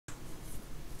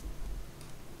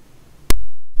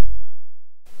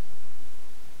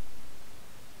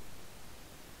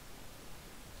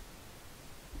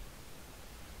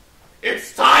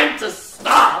It's time to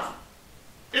stop!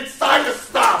 It's time to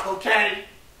stop, okay?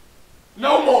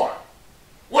 No more!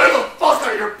 Where the fuck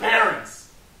are your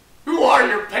parents? Who are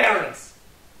your parents?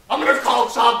 I'm gonna call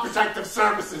Child Protective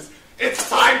Services. It's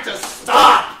time to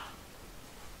stop!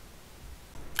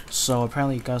 So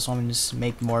apparently you guys want me to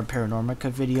make more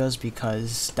Paranormica videos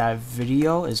because that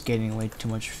video is getting way too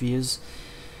much views.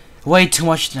 Way too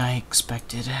much than I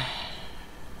expected.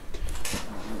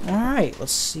 Alright,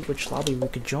 let's see which lobby we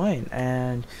could join.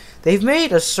 And they've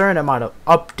made a certain amount of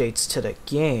updates to the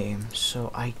game,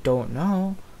 so I don't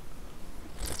know.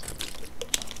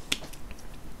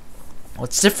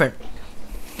 What's different?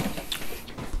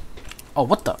 Oh,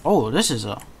 what the? Oh, this is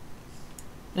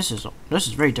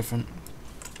very different.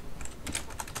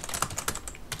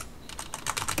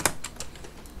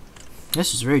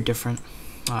 This is very different.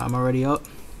 I'm already up.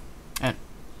 And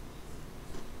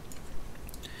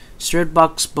Spirit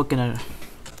box book in a.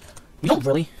 We don't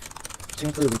really.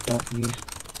 Technically, we don't need.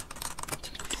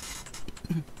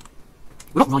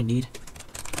 We don't really need.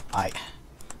 I'm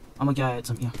gonna get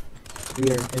some.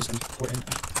 Reader is important.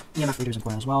 EMF reader is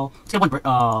important as well. Let's get one.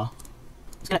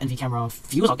 Let's get an NV camera.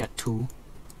 Fuse, I'll get 2. I'm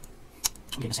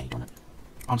getting insane doing it.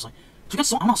 Honestly. So we got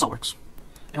salt. I don't know how salt works.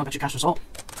 Anyone got your cash for salt?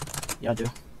 Yeah, I do.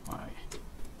 Alright.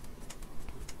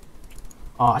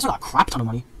 I still got a crap ton of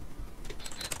money.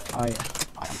 I am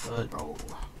good, bro.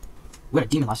 We had a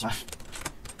demon last time.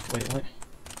 Wait, what?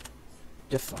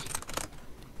 Diff.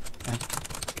 Okay.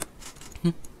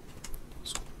 I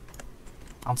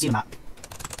don't see the map.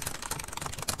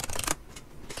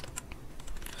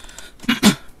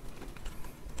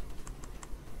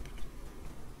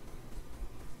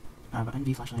 I have an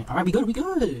NV flashlight. Alright, we good, we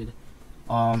good. Who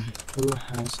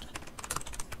has...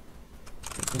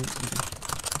 I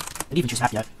didn't even choose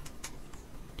map yet.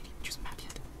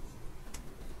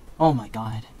 Oh my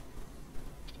god.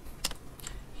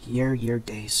 Year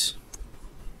days.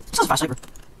 This is a fast cyber.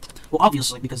 Well,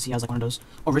 obviously, because he has like one of those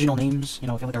original names. You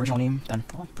know, if you have like an original name, then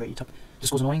oh, pretty tough.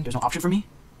 This was annoying. There's no option for me.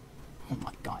 Oh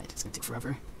my god, it's gonna take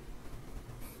forever.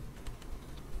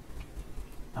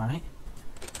 Alright.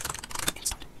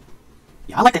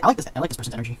 Yeah, I like that. I like this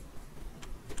person's energy.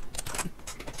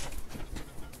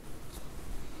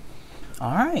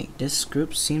 Alright, this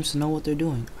group seems to know what they're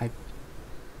doing.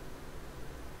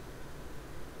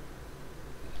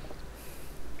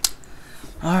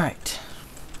 Alright.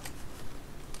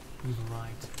 We've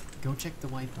arrived. Go check the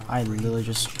whiteboard. I literally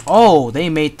just... Oh, they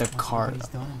made the card.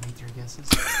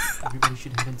 Everybody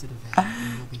should head into the van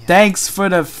and you'll be happy. Thanks for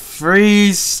the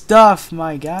free stuff,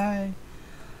 my guy.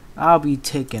 I'll be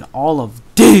taking all of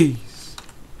these.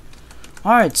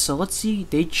 Alright, so let's see.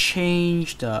 They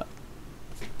changed the...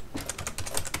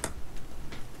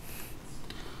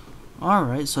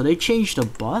 Alright, so they changed the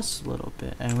bus a little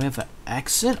bit. And we have an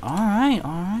exit.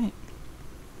 Alright.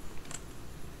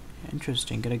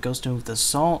 Interesting. Get a ghost in with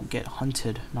assault. Get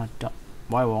hunted. Not done.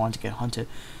 Why would I want to get hunted?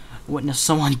 Witness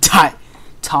someone die.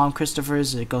 Tom Christopher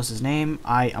is the ghost's name.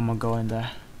 I'm gonna go in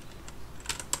there.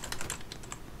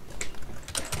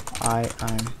 I'm...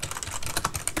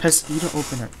 Press E to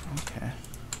open it. Okay.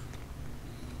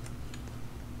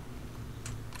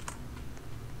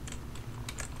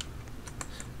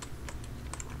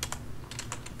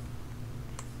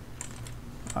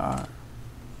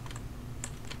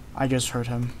 I just heard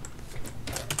him.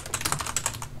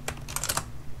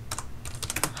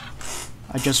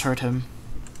 I just heard him.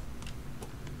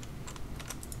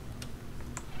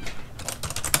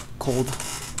 Cold.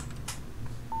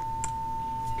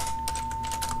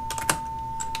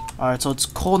 Alright, so it's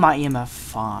cold, not EMF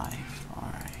 5.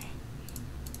 Alright.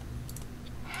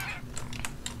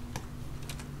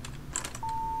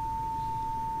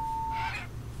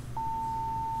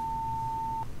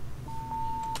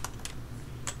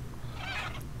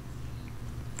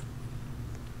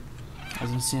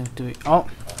 Doesn't seem to be. Oh!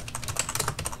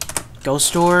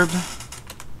 Ghost orb.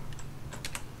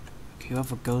 Okay, you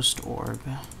have a ghost orb.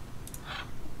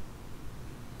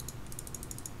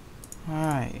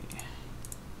 Alright.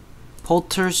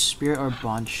 Polter, Spirit, or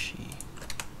Banshee.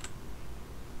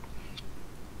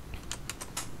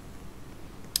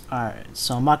 Alright,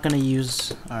 so I'm not gonna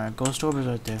use... Alright, Ghost Orb is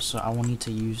right there, so I won't need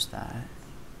to use that.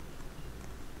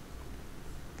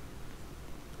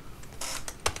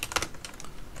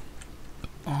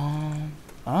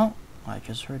 Oh, I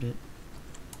just heard it.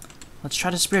 Let's try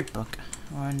the Spirit Book.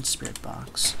 Or in Spirit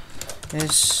Box.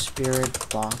 Is Spirit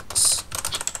Box.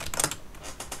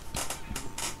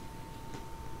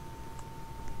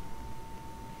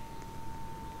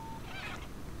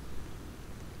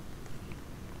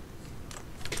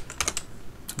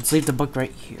 Let's leave the book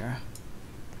right here.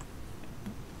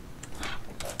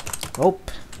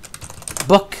 Rope.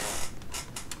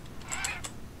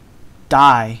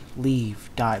 Die. Leave.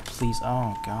 Die, please.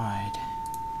 Oh, God.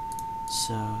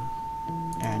 So,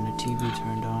 and the TV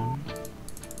turned on.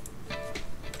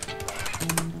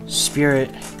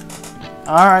 Spirit.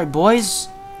 Alright, boys.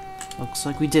 Looks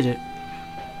like we did it.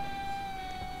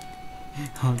 I'm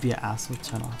gonna be an asshole.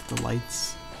 Turn off the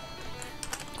lights.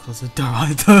 Close the door.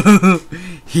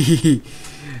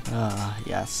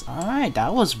 Yes. Alright,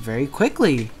 that was very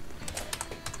quickly.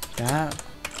 That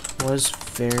was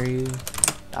very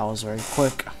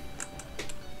quick.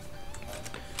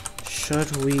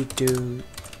 Should we do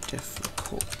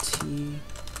difficulty?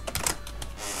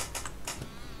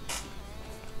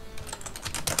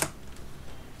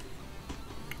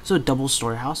 So a double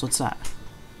story house, what's that?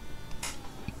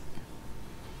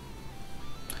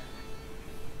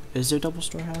 Is there a double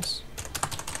story house?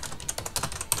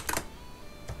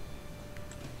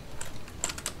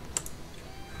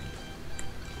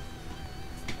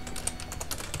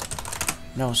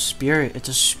 No, spirit. It's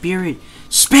a spirit.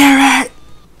 Spirit!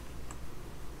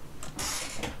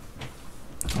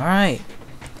 Alright.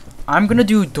 I'm gonna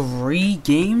do 3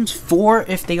 games, 4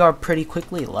 if they are pretty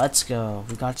quickly. Let's go.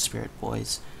 We got spirit,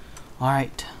 boys.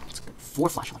 Alright. Let's get 4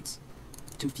 flashlights.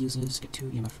 2 fuses, get 2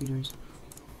 EMF readers.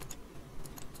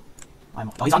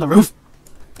 Oh, he's on the roof!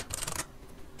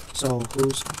 So,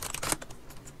 who's...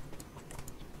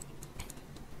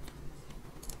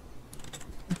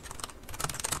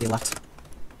 They left.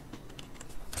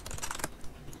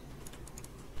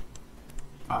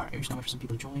 Alright, here's now wait for some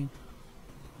people to join.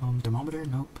 Thermometer?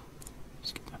 Nope.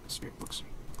 Let's get that spirit books.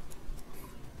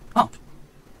 Oh!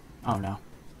 Oh no.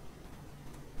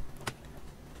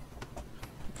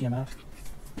 EMF.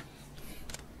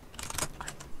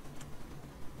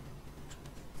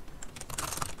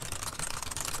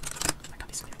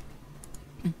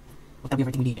 Will that be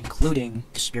everything we need, including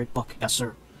the spirit book? Yes,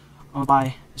 sir. I'm gonna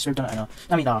buy the spirit donut.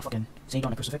 I mean, fucking Saint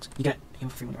on a crucifix. You get him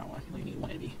for free when you're on one. You only need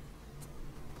 1 envy.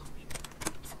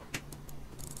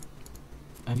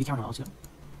 Envy camera, let's go.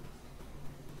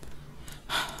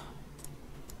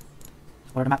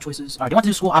 What are the map choices? Alright, do you want to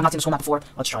do school? I've not seen the school map before.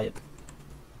 Let's try it.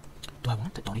 Do I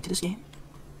want to donate to this game?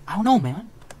 I don't know, man.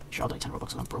 Sure, I'll donate 10 Robux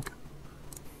because I'm broke.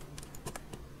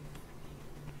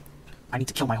 I need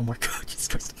to kill my homework. Jesus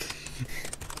Christ.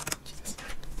 Jesus.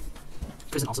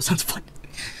 Prison also sounds fun.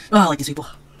 Oh, I like these people.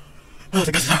 Oh,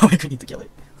 because I need to kill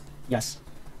it. Yes.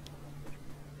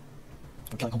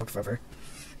 I'm killing homework forever.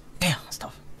 Damn, that's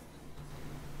tough.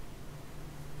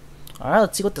 Alright,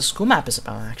 let's see what the school map is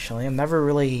about, actually. I've never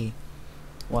really,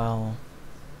 well,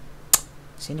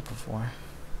 seen it before.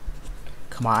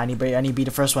 Come on, I need to be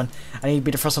the first one. I need to be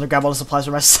the first one to grab all the supplies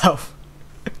for myself.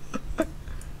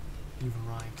 You've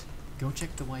arrived. Go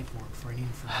check the whiteboard for any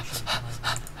information you might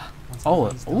need. Once Oh,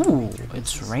 everybody's done reading ooh, your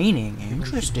it's notices, raining. everybody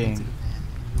should head to Interesting. the van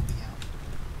and you'll be out.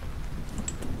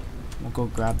 We'll go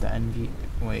grab the NV.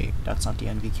 Wait, that's not the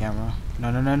NV camera.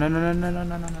 No, no, no, no, no, no, no,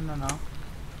 no, no, no, no, no.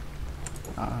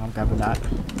 I'm grabbing that.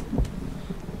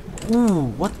 Ooh,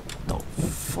 what the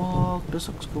fuck? This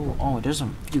looks cool. Oh, there's a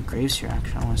few graves here,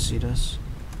 actually. I want to see this.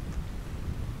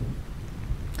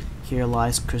 Here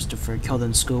lies Christopher, killed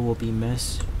in school, will be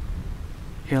missed.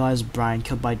 Here lies Brian,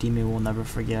 killed by demon, will never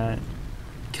forget.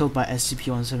 Killed by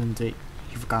SCP-173.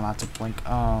 He forgot not to blink.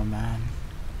 Oh, man.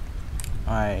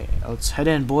 Alright, let's head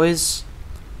in, boys.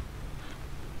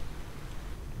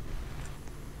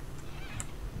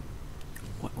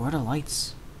 Where are the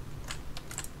lights?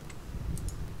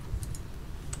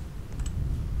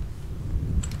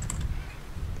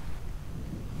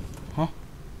 Huh?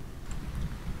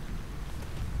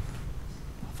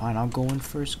 Fine, I'll go in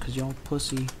first, cause y'all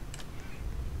pussy.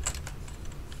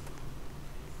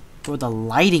 Bro, the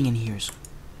lighting in here is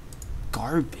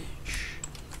garbage.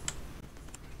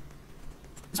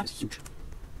 This house is huge.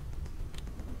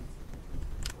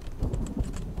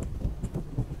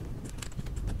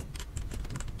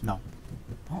 No.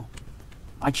 Oh.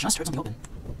 I just heard something open.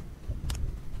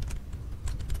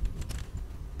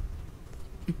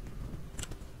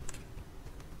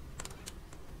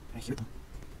 I hear them.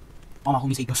 All my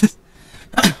homies hate ghosts.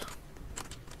 This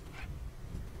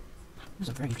is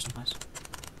a very interesting place.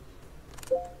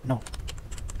 No.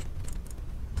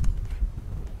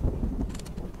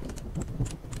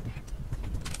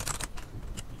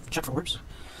 Check for words.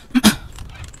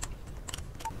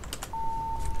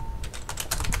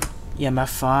 EMF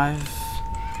 5.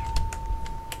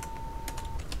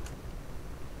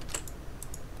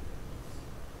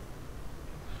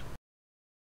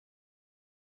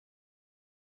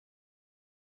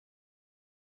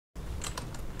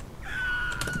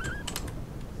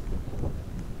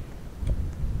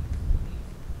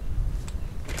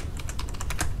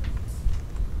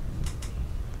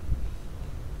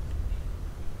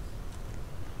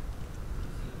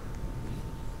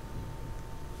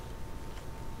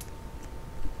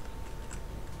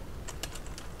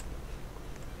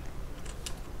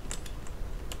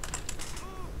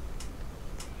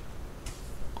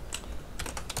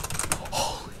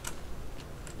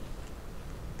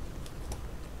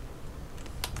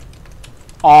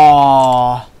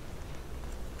 Aww.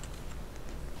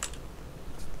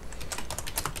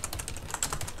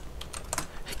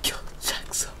 I killed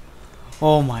Jackson.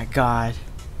 Oh my god.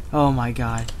 Oh my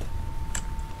god.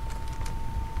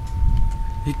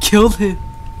 It killed him.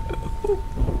 Oh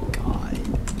god.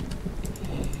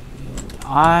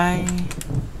 I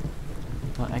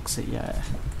don't exit yet.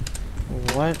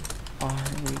 What are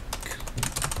we?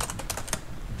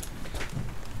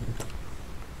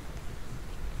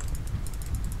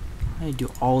 I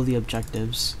do all the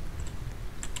objectives.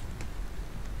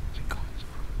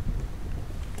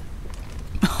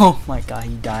 Oh my god,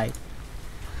 he died.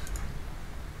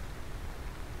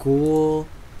 Ghoul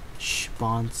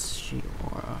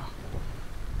Sponsiora.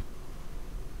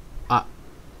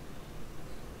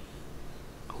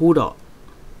 Hold up.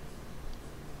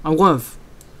 I'm going with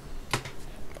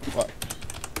what?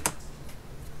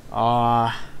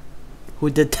 Who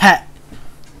did that?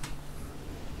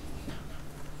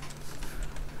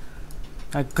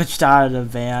 I glitched out of the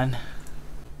van.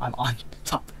 I'm on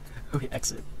top. Okay,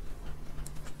 exit.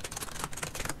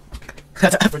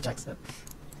 That's an average exit.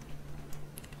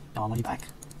 No, I want you back.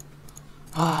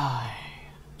 Ah,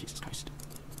 Jesus Christ.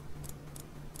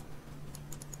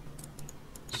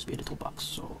 Speed the toolbox,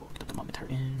 so get the thermometer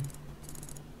in.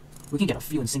 We can get a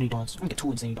few insanity donuts. We can get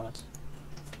 2 insanity donuts.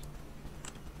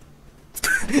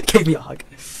 Gave me a hug.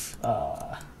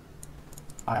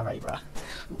 Alright, bruh.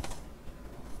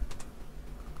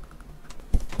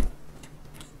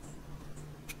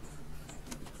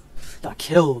 Got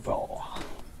killed, bro.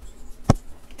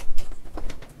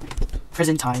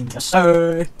 Prison time, yes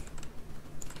sir.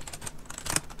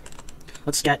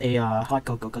 Let's get a hot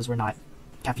cocoa because we're not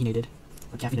caffeinated.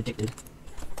 We're caffeine addicted.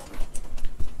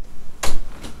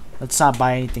 Let's not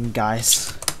buy anything,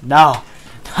 guys. No.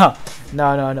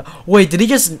 No. Wait, did he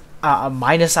just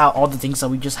minus out all the things that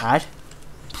we just had?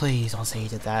 Please don't say he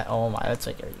did that. Oh my, that's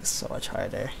like so much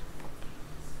harder.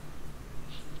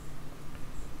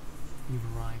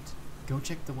 You've arrived. Go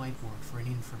check the whiteboard for any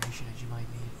information that you might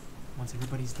need. Once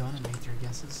everybody's done and made their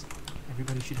guesses,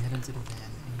 everybody should head into the van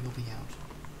and you'll be out.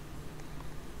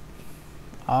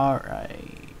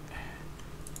 Alright.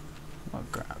 I'm gonna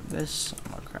grab this.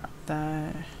 I'm gonna grab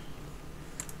that.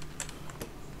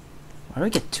 Why do I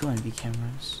get 2 NV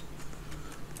cameras?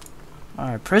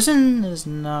 Alright, prison is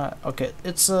not... Okay,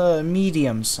 it's a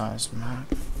medium-sized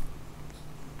map.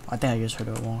 I think I just heard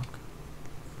it walk.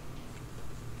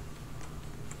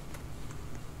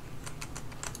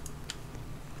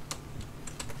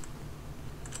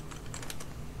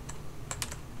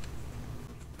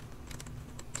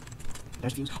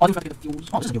 There's fuse. Oh, I think we have to get the fuse.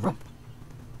 Oh, this is a new room.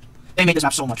 They made this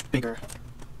map so much bigger.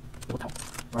 What the hell?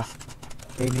 Bruh.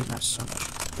 They made that so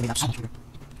much. They made that so much bigger.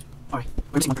 Alright,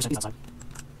 we're missing 1 person. He's outside.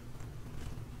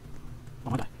 Oh,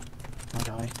 my guy. My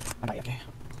guy, okay.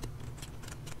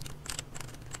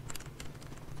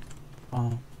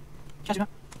 Can I do that?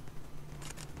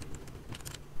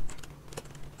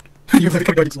 You're very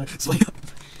good at slay.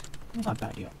 Not a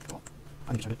bad idea. Well,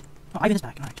 I think it's it. Oh, Ivan is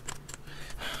back. Alright.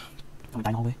 Can we die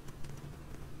in the hallway?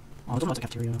 Oh, there's a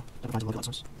cafeteria that provides a local light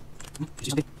source. You see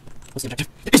something? What's the objective?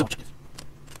 There is no objective.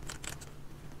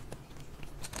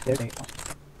 There's a... Oh.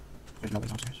 There's no way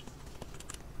downstairs.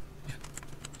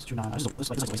 Let's do not... This is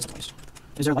like a waste of place.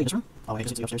 Is there a light in this room? Oh wait,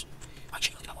 is it upstairs? I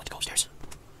genuinely don't want to go upstairs.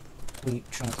 We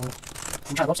try to go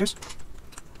upstairs?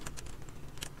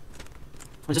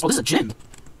 What is this? Oh, this is a gym!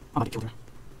 I'm about to get killed here.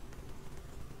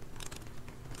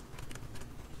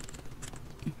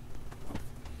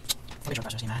 Look at your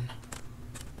guys, man.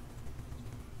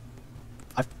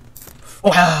 Oh,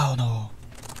 hell no.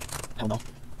 Hell no. Can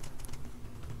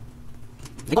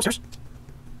they go upstairs?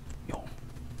 Yo. Oh,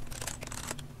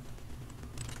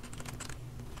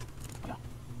 yeah.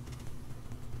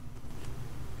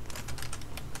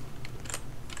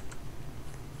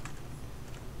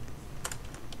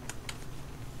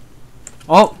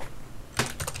 Oh!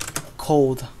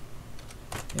 Cold.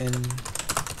 In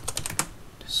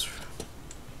this room.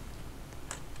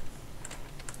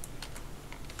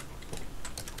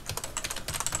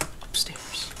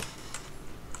 Upstairs.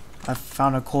 I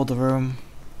found a cold room.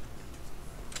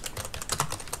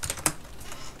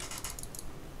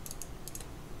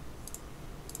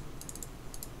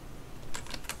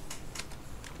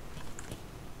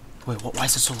 Wait, why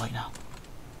is it so light now?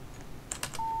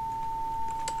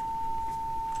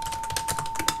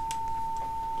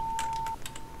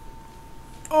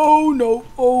 Oh no,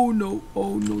 oh no,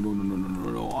 oh no,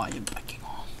 no, I am backing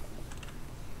off.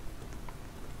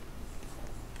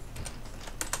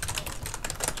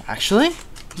 Actually,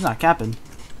 he's not capping.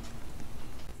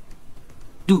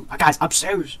 Dude, my guy's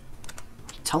upstairs.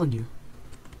 I'm telling you.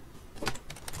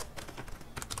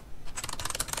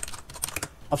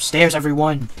 Upstairs,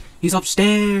 everyone. He's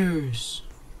upstairs.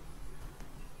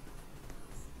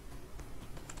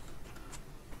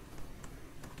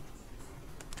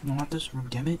 You want this room?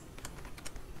 Damn it.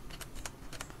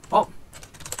 Oh.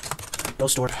 Go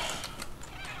stored.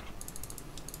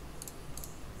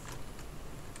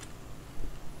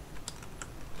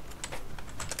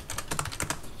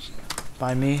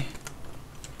 By me.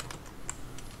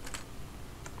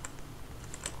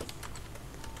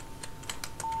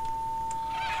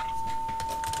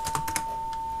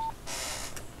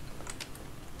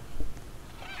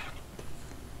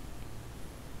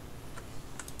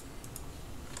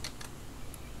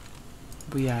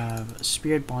 We have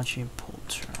Spirit, Banshee, and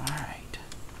Polter. Alright.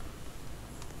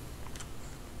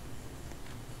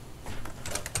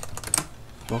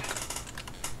 Book.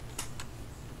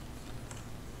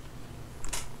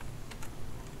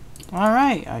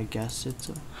 Alright, I guess it's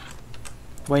a...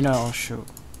 Wait, no, I'll show.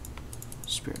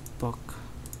 Spirit book.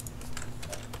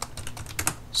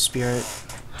 Spirit.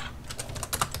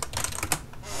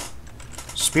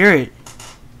 Spirit!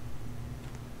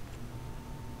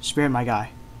 Spirit, my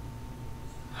guy.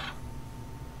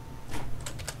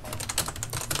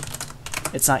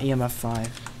 It's not EMF 5.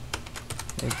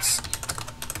 It's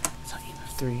not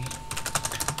EMF 3.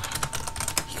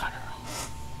 He got it wrong.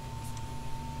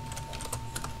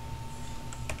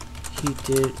 He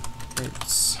did.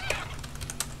 It's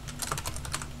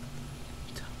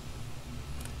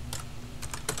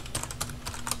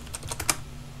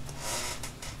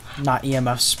not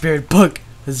EMF Spirit book.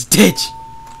 It's ditch.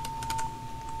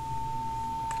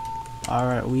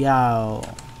 Alright, we out.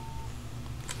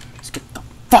 Let's get the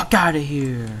fuck out of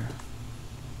here.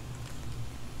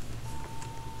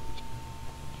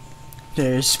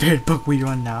 There's Spirit book. We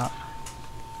run out.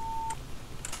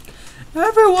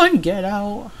 Everyone get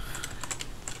out.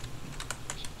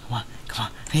 Come on, come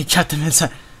on. I trapped him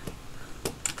inside.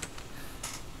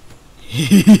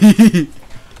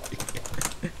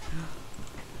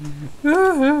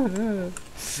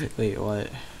 Wait, what?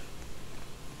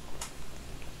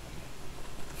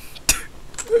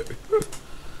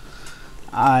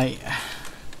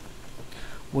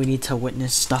 We need to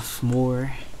witness stuff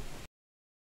more.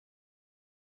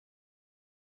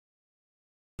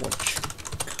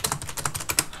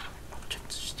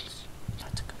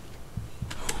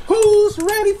 Who's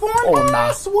ready for an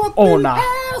ass whooping? Oh, nah.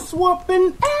 Ass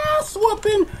whooping, ass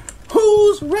whooping.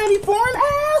 Who's ready for an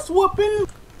ass whooping?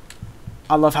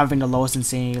 I love having the lowest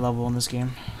insanity level in this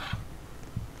game.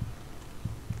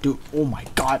 Dude, oh my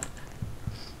god.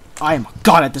 I am a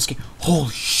god at this game. Holy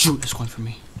shoot, it's going for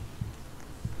me.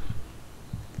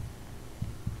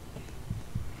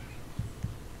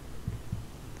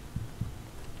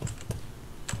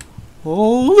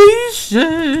 Holy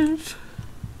shit.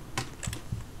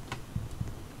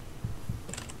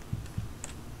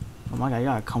 Oh my god, you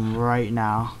gotta come right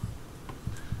now.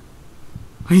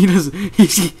 He does.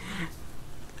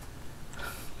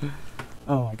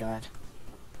 Oh my god.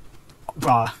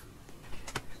 Bruh.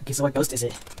 Okay, so what ghost is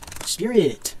it?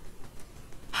 Spirit.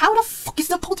 How the fuck is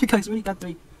the poltergeist? We already got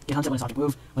 3. Get hunted when it's on to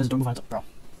move. When it's door move on to bro.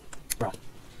 Bro. Can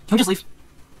we just leave?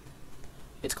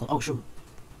 It's close. Oh shoot.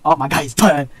 Oh my guy's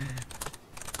dead.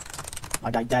 My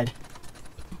guy dead.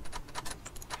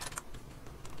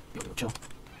 Yo, chill.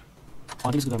 Oh,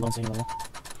 I think it's gonna go low level.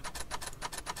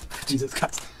 Jesus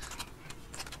Christ.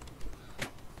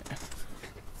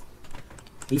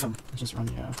 Leave him. Let's just run,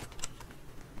 yeah.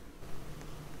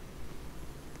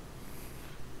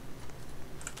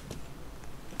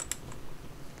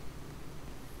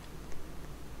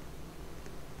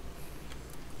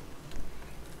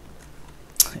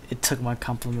 It took my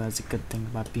compliment as a good thing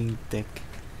about being thick.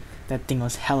 That thing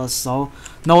was hella slow.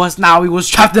 No, it's not. We was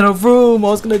trapped in a room. I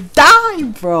was gonna die,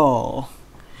 bro.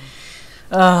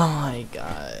 Oh my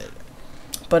god.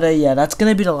 But yeah, that's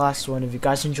gonna be the last one. If you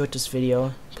guys enjoyed this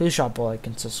video, please drop a like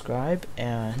and subscribe.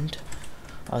 And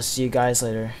I'll see you guys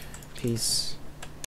later. Peace.